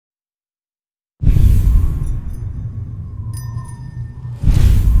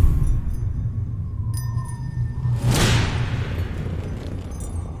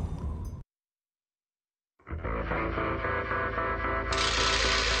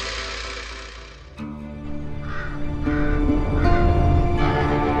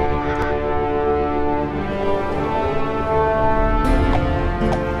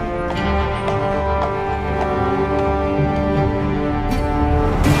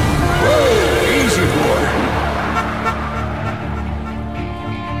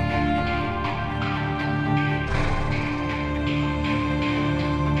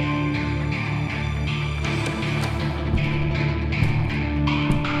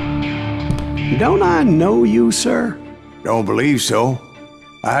Don't I know you, sir? Don't believe so.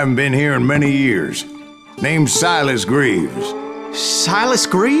 I haven't been here in many years. Name's Silas Greaves. Silas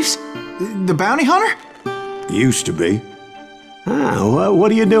Greaves? The bounty hunter? Used to be. Well,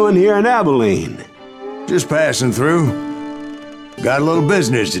 what are you doing here in Abilene? Just passing through. Got a little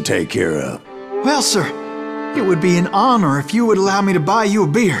business to take care of. Well, sir, it would be an honor if you would allow me to buy you a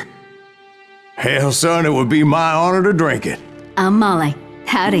beer. Hell, son, it would be my honor to drink it. I'm Molly.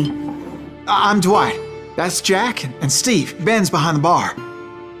 Howdy. I'm Dwight. That's Jack and Steve. Ben's behind the bar.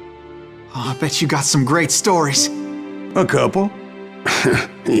 Oh, I bet you got some great stories. A couple.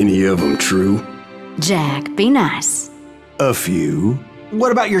 Any of them true? Jack, be nice. A few.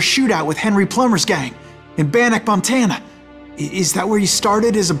 What about your shootout with Henry Plummer's gang in Bannock, Montana? Is that where you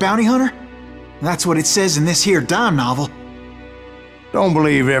started as a bounty hunter? That's what it says in this here dime novel. Don't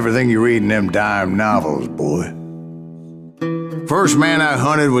believe everything you read in them dime novels, boy. First man I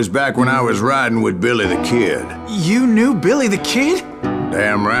hunted was back when I was riding with Billy the Kid. You knew Billy the Kid?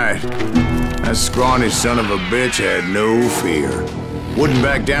 Damn right. That scrawny son of a bitch had no fear. Wouldn't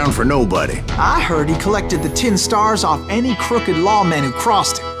back down for nobody. I heard he collected the 10 stars off any crooked lawman who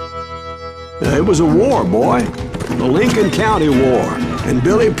crossed him. It was a war, boy. The Lincoln County War. And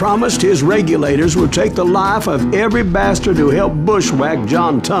Billy promised his regulators would take the life of every bastard who helped bushwhack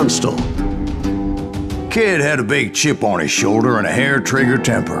John Tunstall. Kid had a big chip on his shoulder and a hair-trigger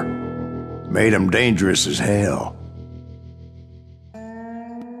temper. Made him dangerous as hell.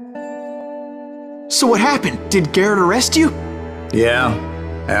 So what happened? Did Garrett arrest you? Yeah,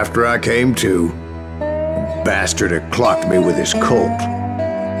 after I came to. The bastard had clocked me with his Colt.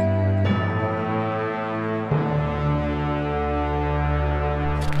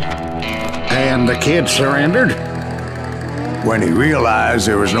 And the kid surrendered? When he realized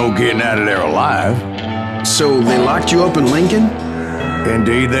there was no getting out of there alive. So they locked you up in Lincoln?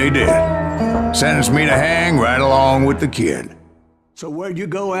 Indeed they did. Sentenced me to hang right along with the kid. So where'd you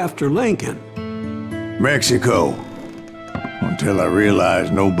go after Lincoln? Mexico. Until I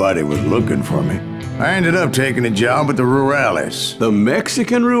realized nobody was looking for me. I ended up taking a job at the Rurales. The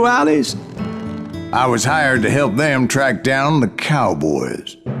Mexican Rurales? I was hired to help them track down the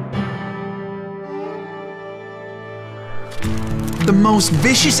cowboys. The most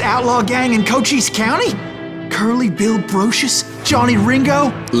vicious outlaw gang in Cochise County? Curly Bill Brocius? Johnny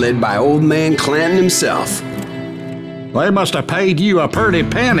Ringo? Led by old man Clanton himself. They must have paid you a pretty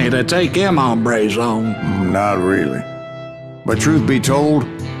penny to take them hombres on. Not really. But truth be told,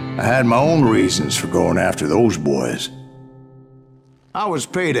 I had my own reasons for going after those boys. I was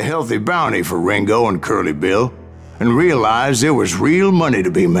paid a healthy bounty for Ringo and Curly Bill, and realized there was real money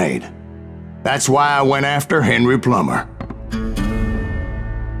to be made. That's why I went after Henry Plummer.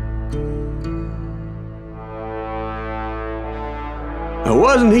 Now,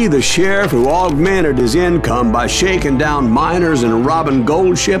 wasn't he the sheriff who augmented his income by shaking down miners and robbing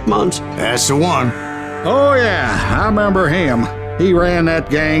gold shipments? That's the one. Oh yeah, I remember him. He ran that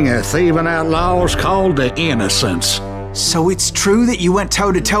gang of thieving outlaws called the Innocents. So it's true that you went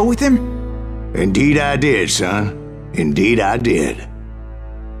toe-to-toe with him? Indeed I did, son. Indeed I did.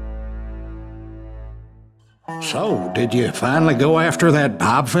 So, did you finally go after that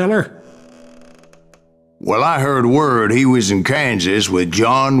Bob feller? Well, I heard word he was in Kansas with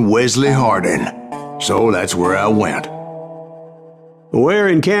John Wesley Hardin, so that's where I went. Where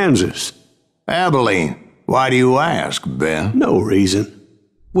in Kansas? Abilene. Why do you ask, Ben? No reason.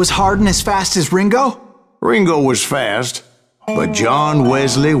 Was Hardin as fast as Ringo? Ringo was fast, but John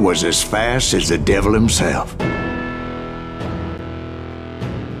Wesley was as fast as the devil himself.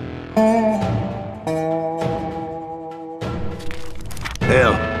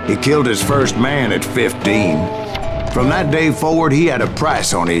 Hell, he killed his first man at 15. From that day forward, he had a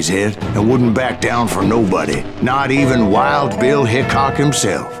price on his head and wouldn't back down for nobody, not even Wild Bill Hickok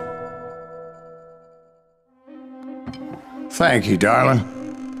himself. Thank you,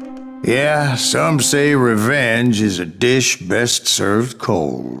 darling. Yeah, some say revenge is a dish best served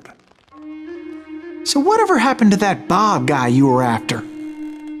cold. So whatever happened to that Bob guy you were after?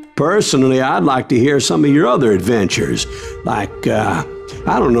 Personally, I'd like to hear some of your other adventures. Like, I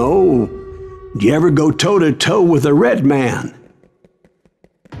don't know, did you ever go toe-to-toe with a red man?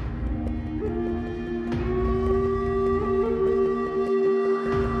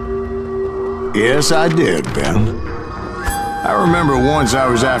 Yes, I did, Ben. I remember once I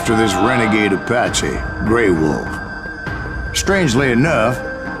was after this renegade Apache, Grey Wolf. Strangely enough,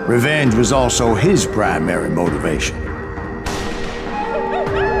 revenge was also his primary motivation.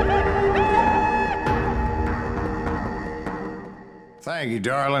 Thank you,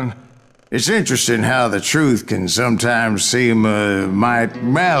 darling. It's interesting how the truth can sometimes seem mite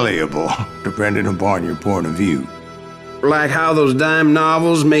malleable, depending upon your point of view. Like how those dime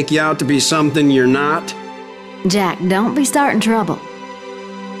novels make you out to be something you're not? Jack, don't be starting trouble.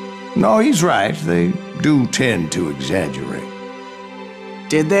 No, he's right. They do tend to exaggerate.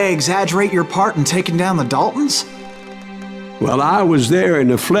 Did they exaggerate your part in taking down the Daltons? Well, I was there in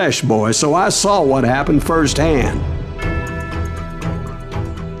the flesh, boy, so I saw what happened firsthand.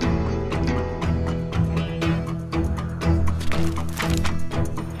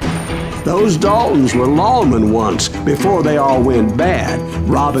 Those Daltons were lawmen once, before they all went bad,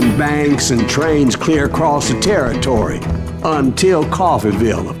 robbing banks and trains clear across the territory. Until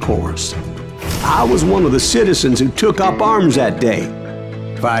Coffeeville, of course. I was one of the citizens who took up arms that day.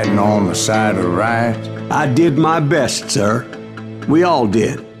 Fighting on the side of the riot? I did my best, sir. We all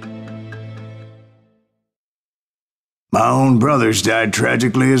did. My own brothers died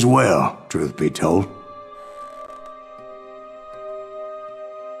tragically as well, truth be told.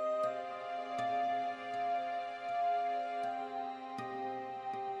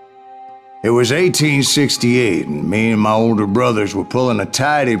 It was 1868, and me and my older brothers were pulling a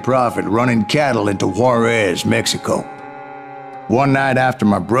tidy profit running cattle into Juarez, Mexico. One night after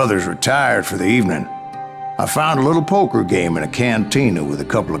my brothers retired for the evening, I found a little poker game in a cantina with a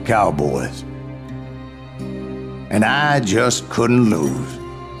couple of cowboys. And I just couldn't lose.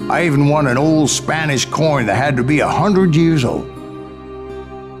 I even won an old Spanish coin that had to be 100 years old.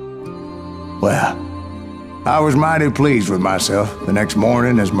 Well, I was mighty pleased with myself the next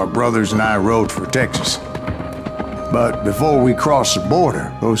morning as my brothers and I rode for Texas. But before we crossed the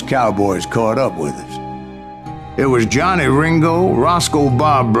border, those cowboys caught up with us. It was Johnny Ringo, Roscoe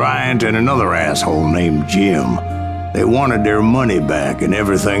Bob Bryant, and another asshole named Jim. They wanted their money back and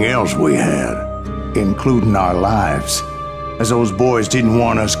everything else we had, including our lives, as those boys didn't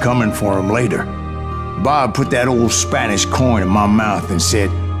want us coming for them later. Bob put that old Spanish coin in my mouth and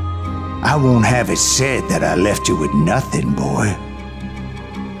said, "I won't have it said that I left you with nothing, boy."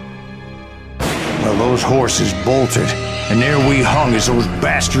 Well, those horses bolted, and there we hung as those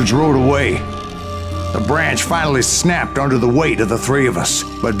bastards rode away. The branch finally snapped under the weight of the three of us,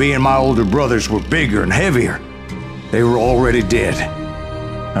 but being my older brothers were bigger and heavier, they were already dead.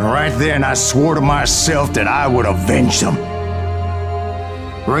 And right then I swore to myself that I would avenge them.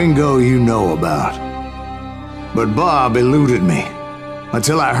 Ringo you know about, but Bob eluded me,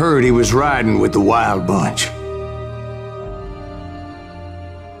 until I heard he was riding with the Wild Bunch.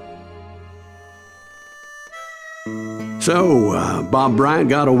 So, Bob Bryant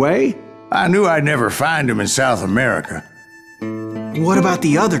got away? I knew I'd never find him in South America. What about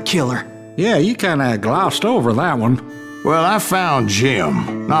the other killer? Yeah, you kinda glossed over that one. Well, I found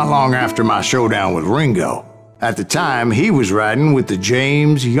Jim not long after my showdown with Ringo. At the time, he was riding with the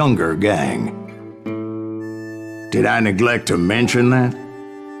James Younger gang. Did I neglect to mention that?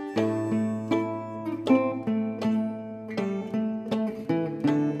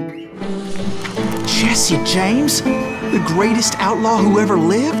 Jesse James? The greatest outlaw who ever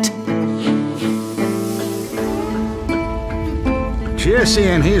lived? Jesse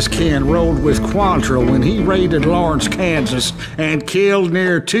and his kin rode with Quantrill when he raided Lawrence, Kansas, and killed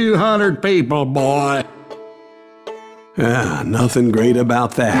near 200 people, boy. Nothing great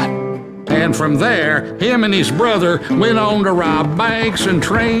about that. And from there, him and his brother went on to rob banks and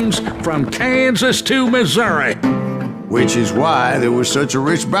trains from Kansas to Missouri. Which is why there was such a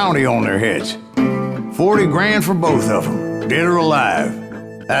rich bounty on their heads. 40 grand for both of them, dead or alive.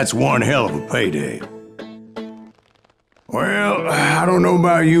 That's one hell of a payday. Well, I don't know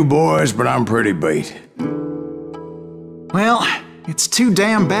about you boys, but I'm pretty beat. Well, it's too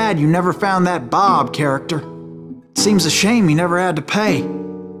damn bad you never found that Bob character. Seems a shame he never had to pay.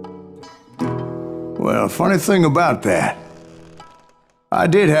 Well, funny thing about that, I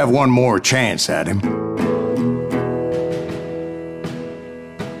did have one more chance at him.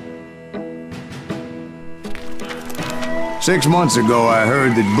 Six months ago, I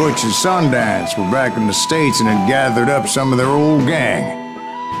heard that Butch and Sundance were back in the States and had gathered up some of their old gang.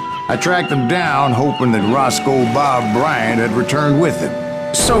 I tracked them down, hoping that Roscoe Bob Bryant had returned with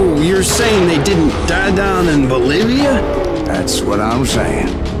them. So you're saying they didn't die down in Bolivia? That's what I'm saying.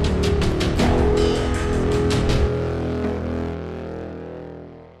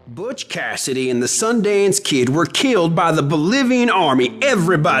 Butch Cassidy and the Sundance Kid were killed by the Bolivian army.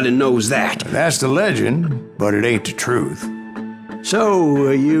 Everybody knows that. That's the legend, but it ain't the truth.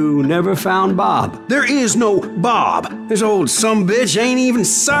 So, you never found Bob? There is no Bob. This old sumbitch ain't even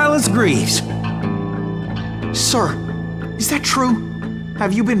Silas Greaves. Sir, is that true?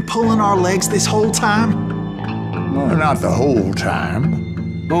 Have you been pulling our legs this whole time? Well, not the whole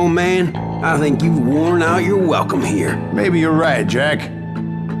time. Oh man, I think you've worn out your welcome here. Maybe you're right, Jack.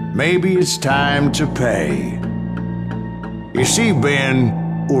 Maybe it's time to pay. You see,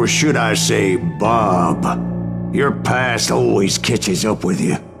 Ben, or should I say Bob, your past always catches up with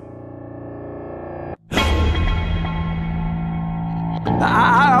you.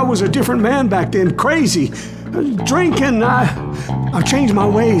 I was a different man back then, crazy. Drinking, I've changed my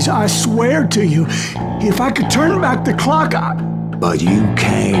ways, I swear to you. If I could turn back the clock, But you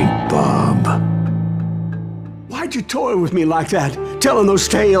can't, Bob. Why'd you toy with me like that? Telling those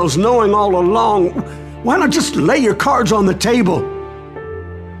tales, knowing all along. Why not just lay your cards on the table?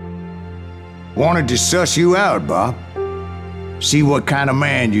 Wanted to suss you out, Bob. See what kind of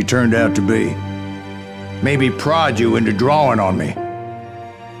man you turned out to be. Maybe prod you into drawing on me.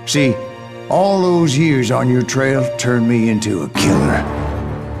 See, all those years on your trail turned me into a killer.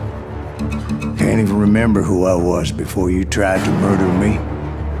 Can't even remember who I was before you tried to murder me.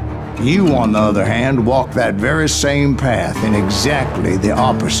 You, on the other hand, walked that very same path in exactly the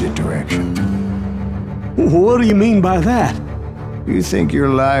opposite direction. What do you mean by that? You think your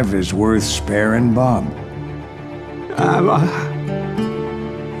life is worth sparing, Bob?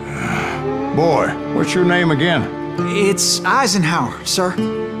 Boy, what's your name again? It's Eisenhower, sir.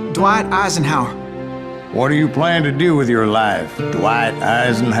 Dwight Eisenhower. What do you plan to do with your life, Dwight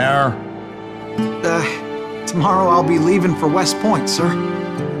Eisenhower? Tomorrow I'll be leaving for West Point, sir.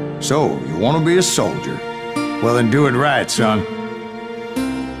 So, you want to be a soldier? Well, then do it right, son.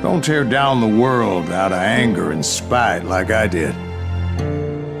 Don't tear down the world out of anger and spite like I did.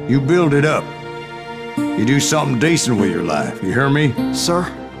 You build it up. You do something decent with your life, you hear me? Sir?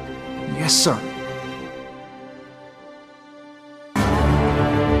 Yes, sir.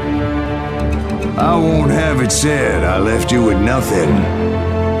 I won't have it said I left you with nothing,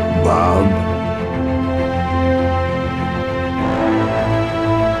 Bob.